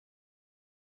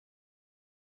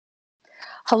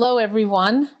Hello,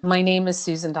 everyone. My name is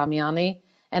Susan Damiani,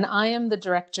 and I am the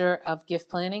Director of Gift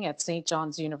Planning at St.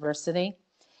 John's University.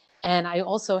 And I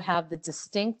also have the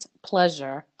distinct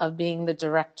pleasure of being the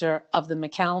Director of the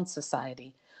McCallen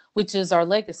Society, which is our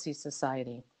legacy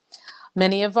society.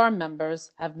 Many of our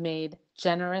members have made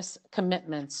generous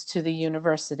commitments to the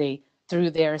university through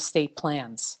their estate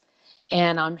plans.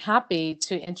 And I'm happy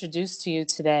to introduce to you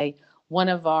today one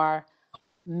of our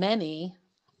many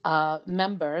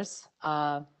members,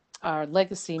 our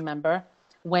legacy member,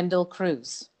 Wendell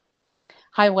Cruz.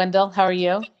 Hi, Wendell. How are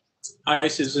you? Hi,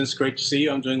 Susan. It's great to see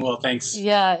you. I'm doing well, thanks.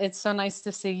 Yeah, it's so nice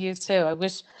to see you too. I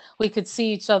wish we could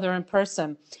see each other in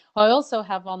person. I also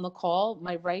have on the call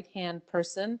my right-hand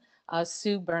person,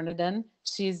 Sue Bernardin.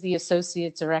 She's the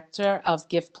Associate Director of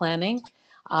Gift Planning.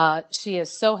 She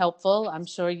is so helpful. I'm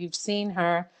sure you've seen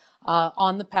her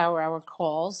on the Power Hour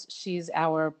calls. She's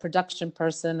our production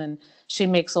person, and she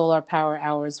makes all our Power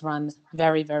Hours run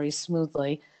very, very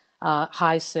smoothly.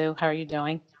 Hi, Sue. How are you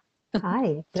doing?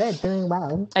 Hi, good, doing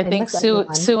well. I think miss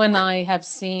everyone. Sue and I have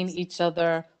seen each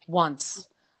other once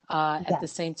at the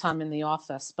Yes. same time in the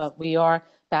office, but we are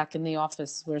back in the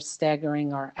office. We're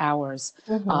staggering our hours,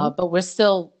 Mhm. but we're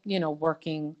still,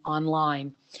 working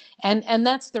online. And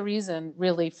that's the reason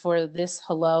really for this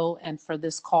hello and for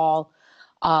this call,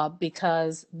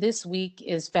 because this week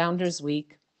is Founders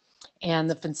Week and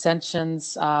the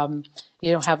Vincentians,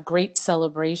 have great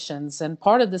celebrations. And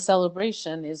part of the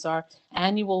celebration is our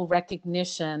annual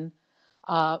recognition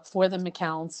for the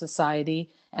McCallen Society,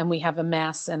 and we have a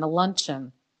mass and a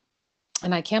luncheon.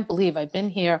 And I can't believe I've been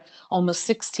here almost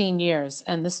 16 years,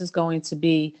 and this is going to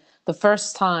be the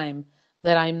first time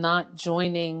that I'm not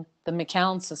joining the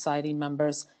McCallen Society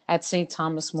members at St.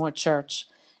 Thomas More Church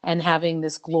and having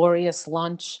this glorious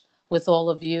lunch with all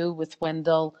of you, with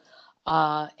Wendell.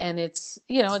 And it's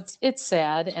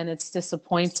sad and it's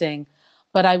disappointing,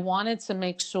 but I wanted to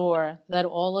make sure that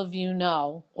all of you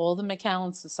know, all the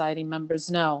McCallen Society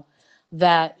members know,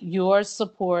 that your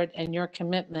support and your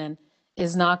commitment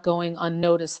is not going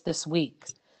unnoticed this week,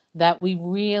 that we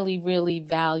really, really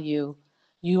value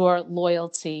your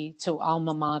loyalty to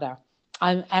alma mater.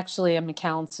 I'm actually a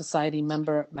McCallen Society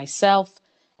member myself,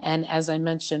 and as I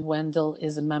mentioned, Wendell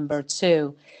is a member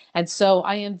too. And so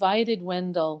I invited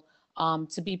Wendell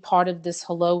to be part of this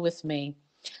hello with me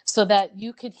so that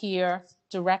you could hear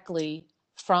directly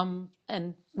from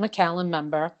a McCallen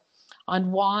member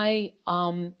on why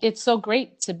it's so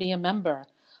great to be a member.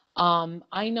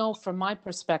 I know from my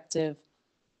perspective,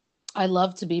 I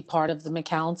love to be part of the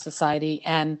McCallen Society,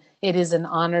 and it is an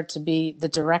honor to be the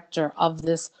director of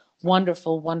this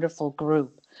wonderful, wonderful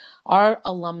group. Our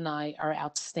alumni are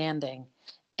outstanding,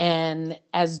 and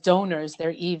as donors,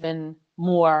 they're even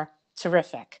more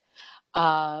terrific.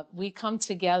 We come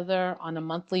together on a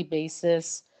monthly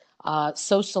basis,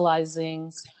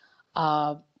 socializing,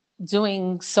 uh,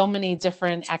 doing so many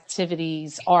different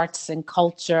activities, arts and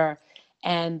culture,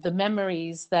 and the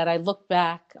memories that I look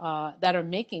back, that are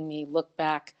making me look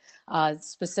back,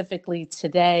 specifically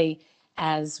today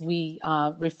as we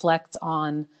reflect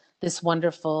on this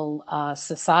wonderful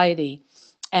society.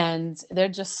 And there are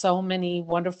just so many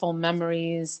wonderful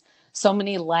memories, so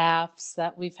many laughs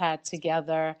that we've had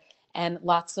together, and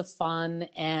lots of fun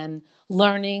and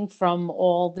learning from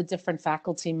all the different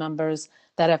faculty members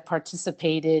that have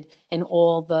participated in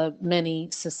all the many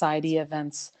society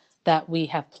events that we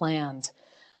have planned.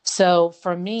 So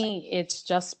for me, it's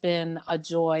just been a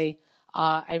joy.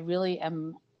 I really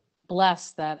am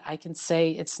blessed that I can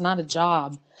say it's not a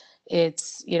job.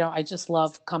 It's, I just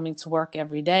love coming to work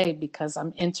every day because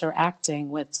I'm interacting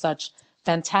with such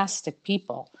fantastic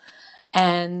people.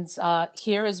 And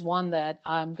here is one that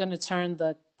I'm going to turn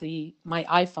my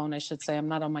iPhone, I should say, I'm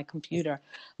not on my computer,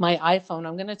 my iPhone,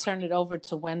 I'm going to turn it over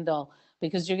to Wendell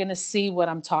because you're going to see what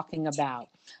I'm talking about.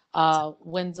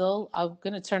 Wendell, I'm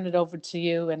going to turn it over to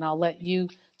you and I'll let you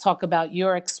talk about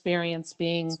your experience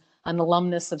being an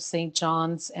alumnus of St.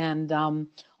 John's and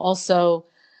also,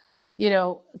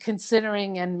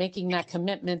 considering and making that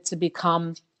commitment to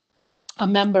become a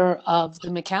member of the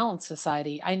McCallen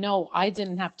Society. I know I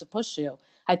didn't have to push you.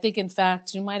 I think, in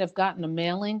fact, you might have gotten a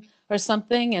mailing or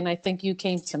something, and I think you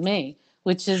came to me,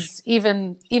 which is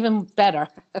even better.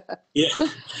 Yeah,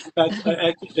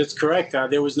 that's correct.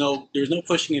 There was no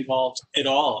pushing involved at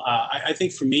all. I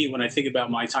think for me, when I think about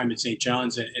my time at St.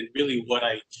 John's and really what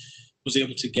I was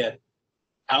able to get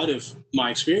out of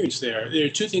my experience there are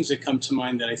two things that come to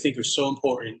mind that I think are so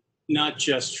important, not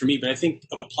just for me, but I think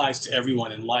applies to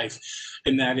everyone in life,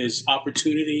 and that is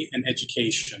opportunity and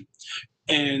education.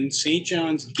 And St.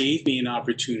 John's gave me an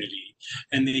opportunity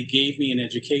and they gave me an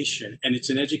education. And it's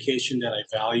an education that I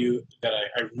value, that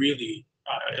I really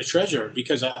a treasure,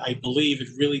 because I believe it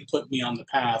really put me on the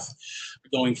path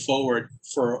going forward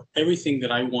for everything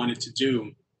that I wanted to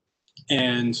do.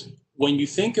 And when you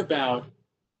think about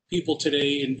people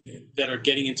today that are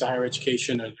getting into higher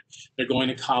education, or they're going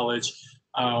to college,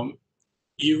 um,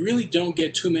 you really don't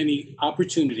get too many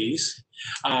opportunities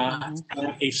to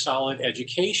have a solid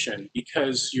education,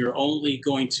 because you're only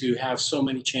going to have so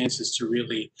many chances to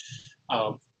really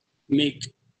uh, make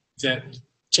that,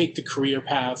 take the career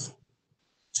path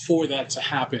for that to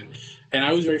happen. And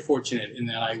I was very fortunate in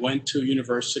that I went to a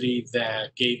university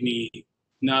that gave me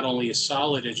not only a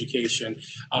solid education,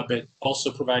 but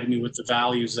also provided me with the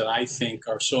values that I think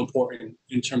are so important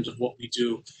in terms of what we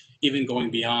do, even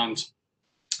going beyond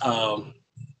um,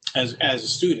 as a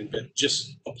student, but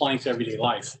just applying to everyday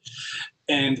life.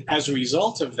 And as a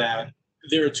result of that,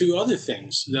 there are two other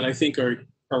things that I think are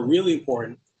really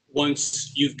important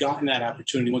once you've gotten that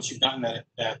opportunity, once you've gotten that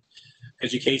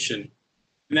education,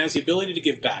 and that's the ability to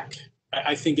give back.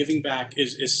 I think giving back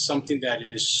is something that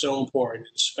is so important,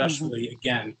 especially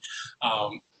again,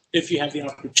 if you have the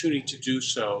opportunity to do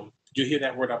so. You hear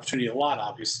that word opportunity a lot,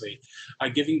 obviously.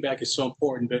 Giving back is so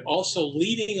important, but also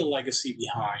leaving a legacy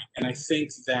behind. And I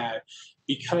think that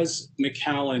because the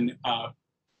McCallen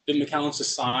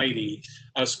Society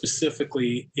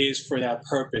specifically is for that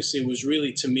purpose, it was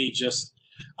really, to me, just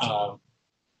uh,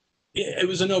 it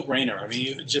was a no-brainer. I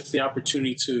mean, just the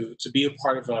opportunity to be a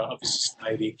part of a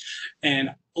society. And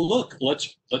look,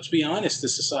 let's be honest. The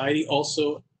society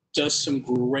also does some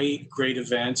great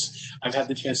events. I've had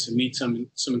the chance to meet some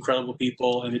incredible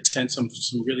people and attend some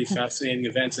really fascinating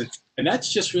events, and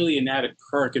that's just really an added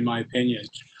perk, in my opinion.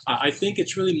 I think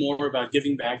it's really more about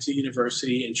giving back to the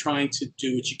university and trying to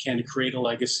do what you can to create a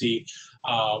legacy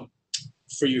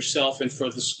for yourself and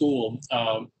for the school.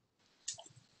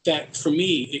 That for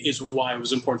me is why it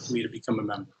was important for me to become a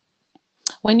member.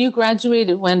 When you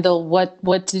graduated, Wendell,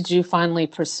 what did you finally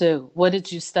pursue? What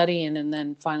did you study in and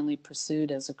then finally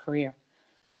pursued as a career?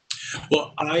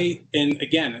 Well, I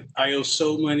owe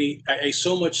so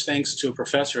much thanks to a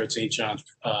professor at St. John's.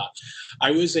 I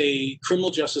was a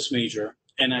criminal justice major,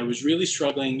 and I was really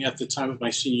struggling at the time of my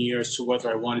senior year as to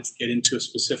whether I wanted to get into a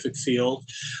specific field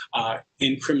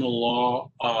in criminal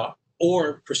law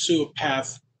or pursue a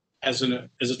path as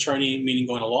attorney, meaning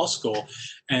going to law school.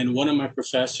 And one of my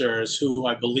professors, who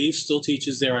I believe still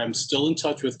teaches there, I'm still in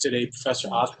touch with today, Professor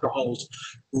Oscar Holt,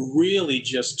 really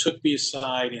just took me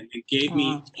aside and gave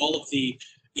me all of the,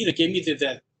 gave me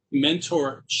that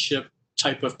mentorship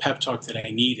type of pep talk that I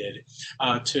needed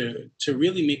to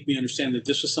really make me understand that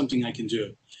this was something I can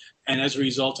do. And as a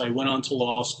result, I went on to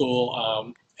law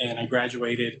school and I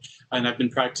graduated, and I've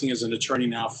been practicing as an attorney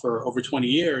now for over 20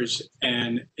 years.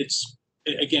 And it's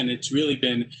really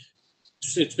been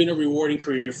a rewarding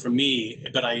career for me,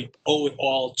 but I owe it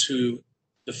all to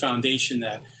the foundation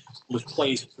that was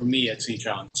placed for me at St.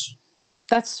 John's.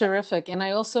 That's terrific. And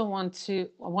I also want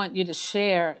you to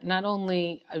share, not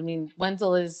only, I mean,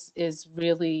 Wendell is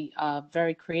really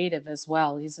very creative as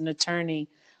well. He's an attorney,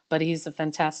 but he's a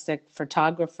fantastic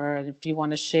photographer. And if you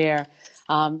want to share,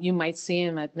 you might see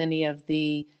him at many of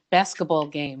the basketball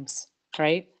games,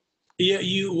 right? Yeah,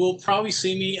 you will probably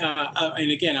see me.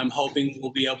 And again, I'm hoping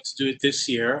we'll be able to do it this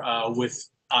year with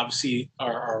obviously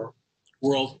our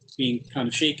world being kind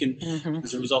of shaken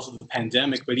as a result of the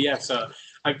pandemic. But yes,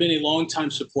 I've been a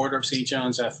longtime supporter of St.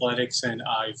 John's athletics, and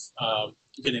I've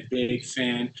been a big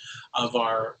fan of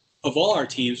all our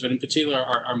teams, but in particular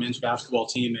our men's basketball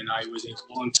team. And I was a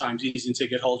long-time season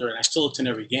ticket holder, and I still attend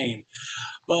every game.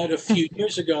 But a few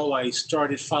years ago, I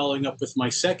started following up with my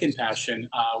second passion,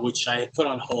 which I had put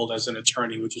on hold as an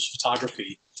attorney, which was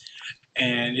photography.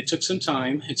 And it took some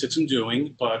time, it took some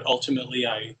doing, but ultimately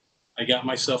I got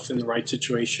myself in the right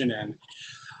situation and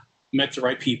met the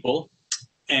right people.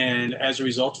 And as a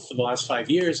result, for the last 5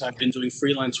 years, I've been doing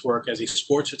freelance work as a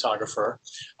sports photographer,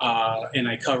 and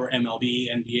I cover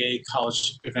MLB, NBA,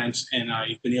 college events, and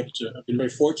I've been very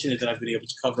fortunate that I've been able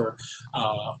to cover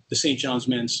the St. John's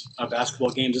men's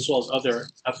basketball games as well as other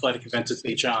athletic events at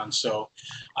St. John's. So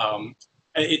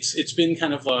it's been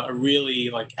kind of a really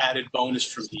added bonus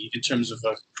for me in terms of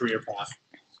a career path.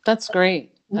 That's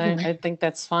great. I think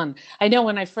that's fun. I know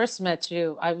when I first met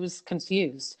you, I was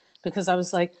confused because I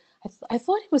was like, I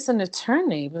thought he was an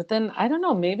attorney, but then I don't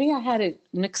know, maybe I had it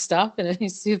mixed up and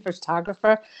he's a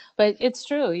photographer. But it's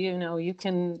true, you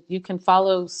can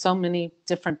follow so many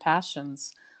different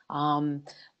passions.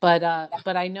 But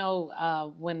I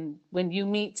know when you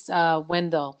meet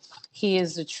Wendell, he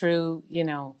is a true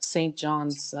St.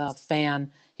 John's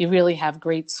fan. You really have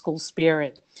great school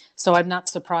spirit. So I'm not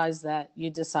surprised that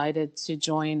you decided to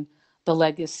join the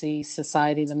Legacy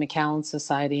Society, the McCallen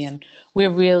Society. And we're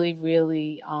really,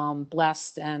 really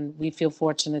blessed, and we feel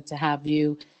fortunate to have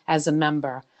you as a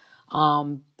member.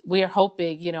 We are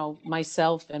hoping,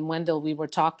 myself and Wendell, we were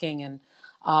talking, and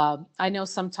I know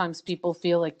sometimes people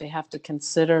feel like they have to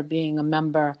consider being a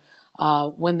member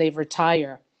when they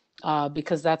retire,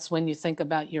 because that's when you think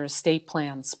about your estate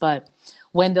plans. But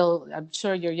Wendell, I'm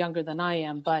sure you're younger than I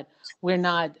am, but we're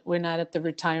not at the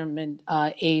retirement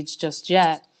age just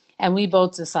yet. And we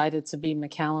both decided to be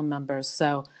McCallen members.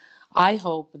 So I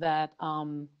hope that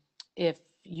if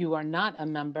you are not a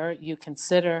member, you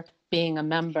consider being a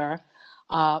member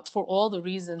for all the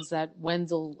reasons that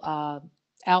Wendell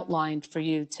outlined for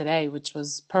you today, which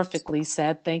was perfectly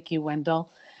said. Thank you,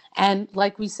 Wendell. And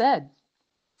like we said,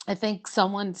 I think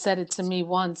someone said it to me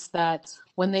once that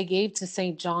when they gave to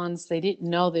St. John's, they didn't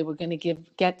know they were going to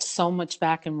get so much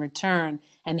back in return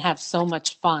and have so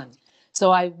much fun.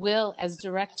 So I will, as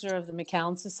director of the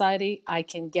McCallen Society, I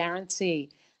can guarantee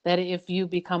that if you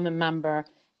become a member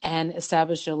and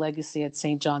establish your legacy at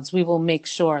St. John's, we will make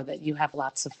sure that you have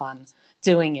lots of fun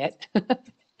doing it.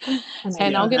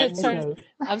 And I'm going to turn,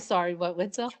 I'm sorry, what,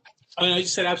 Witzel? I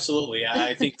just said absolutely.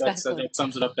 I think Exactly. that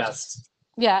sums it up best.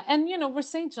 Yeah, and we're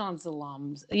St. John's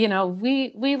alums.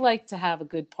 We like to have a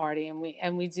good party,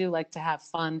 and we do like to have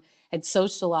fun and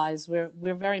socialize. We're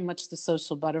very much the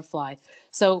social butterfly.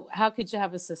 So how could you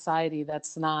have a society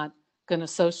that's not going to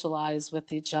socialize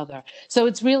with each other? So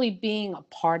it's really being a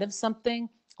part of something.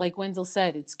 Like Wendell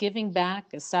said, it's giving back,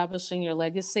 establishing your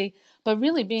legacy, but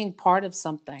really being part of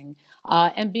something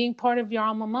and being part of your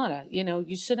alma mater.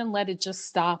 You shouldn't let it just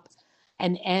stop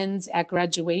and end at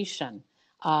graduation.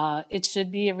 It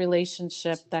should be a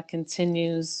relationship that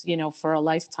continues, for a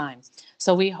lifetime.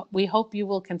 So we hope you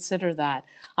will consider that.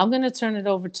 I'm going to turn it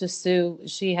over to Sue.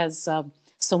 She has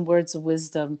some words of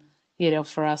wisdom,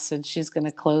 for us, and she's going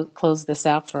to close this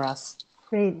out for us.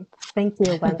 Great. Thank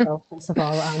you, Wendell, first of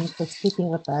all, for speaking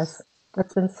with us.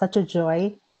 It's been such a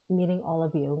joy meeting all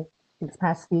of you these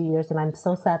past few years, and I'm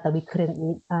so sad that we couldn't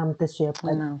meet this year.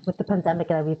 But with the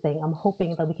pandemic and everything, I'm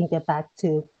hoping that we can get back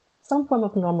to some form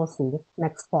of normalcy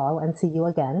next fall and see you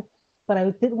again. But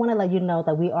I did want to let you know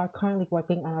that we are currently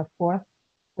working on our 4th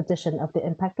edition of the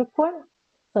Impact Report.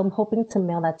 So I'm hoping to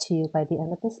mail that to you by the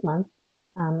end of this month,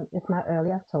 if not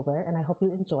early October, and I hope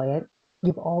you enjoy it.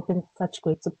 You've all been such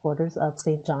great supporters of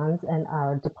St. John's and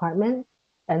our department,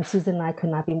 and Susan and I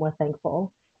could not be more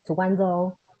thankful to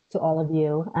Wendell, to all of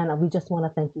you, and we just want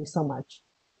to thank you so much.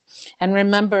 And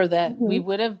remember that we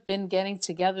would have been getting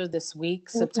together this week.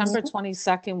 September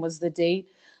 22nd was the date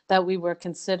that we were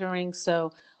considering.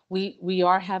 So we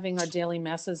are having our daily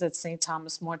messes at St.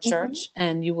 Thomas More Church,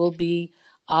 and you will be,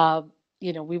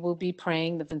 we will be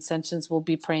praying. The Vincentians will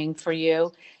be praying for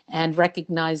you and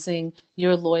recognizing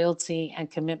your loyalty and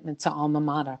commitment to alma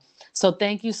mater. So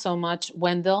thank you so much,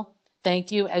 Wendell.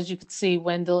 Thank you. As you can see,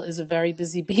 Wendell is a very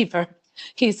busy beaver.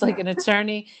 He's like an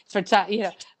attorney for,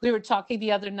 we were talking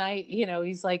the other night,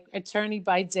 he's like attorney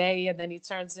by day, and then he's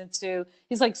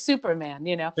like Superman,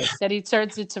 that he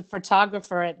turns into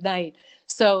photographer at night.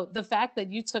 So the fact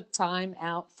that you took time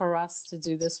out for us to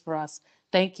do this for us,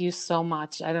 thank you so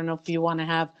much. I don't know if you want to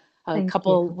have a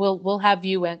couple, we'll have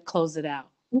you close it out.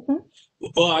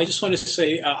 Well, I just want to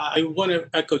say, I want to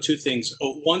echo two things.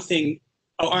 One thing,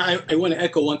 I want to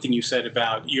echo one thing you said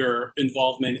about your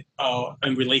involvement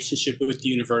and relationship with the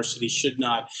university should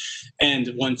not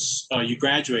end once you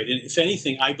graduate. And if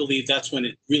anything, I believe that's when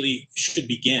it really should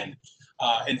begin.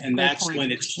 And that's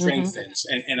when it strengthens.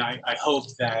 And I hope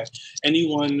that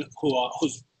anyone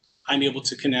who's I'm able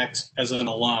to connect as an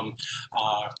alum,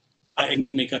 I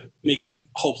make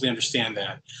hopefully understand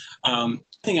that.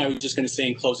 Thing I was just going to say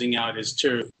in closing out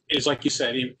is like you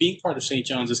said, being part of St.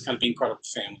 John's is kind of being part of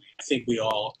the family. I think we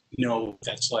all know what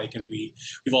that's like, and we've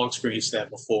all experienced that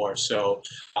before. So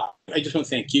I just want to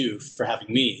thank you for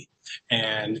having me,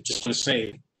 and just want to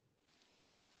say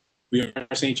we are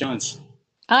St. John's.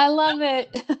 I love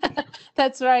it.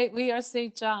 That's right. We are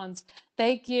St. John's.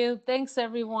 Thank you. Thanks,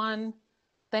 everyone.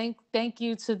 Thank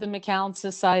you to the McCallen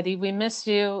Society. We miss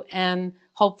you, and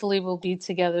hopefully we'll be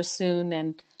together soon.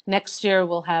 And next year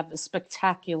we'll have a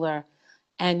spectacular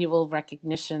annual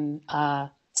recognition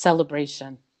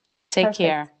celebration. Take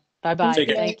care. Bye-bye.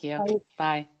 Thank you.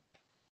 Bye.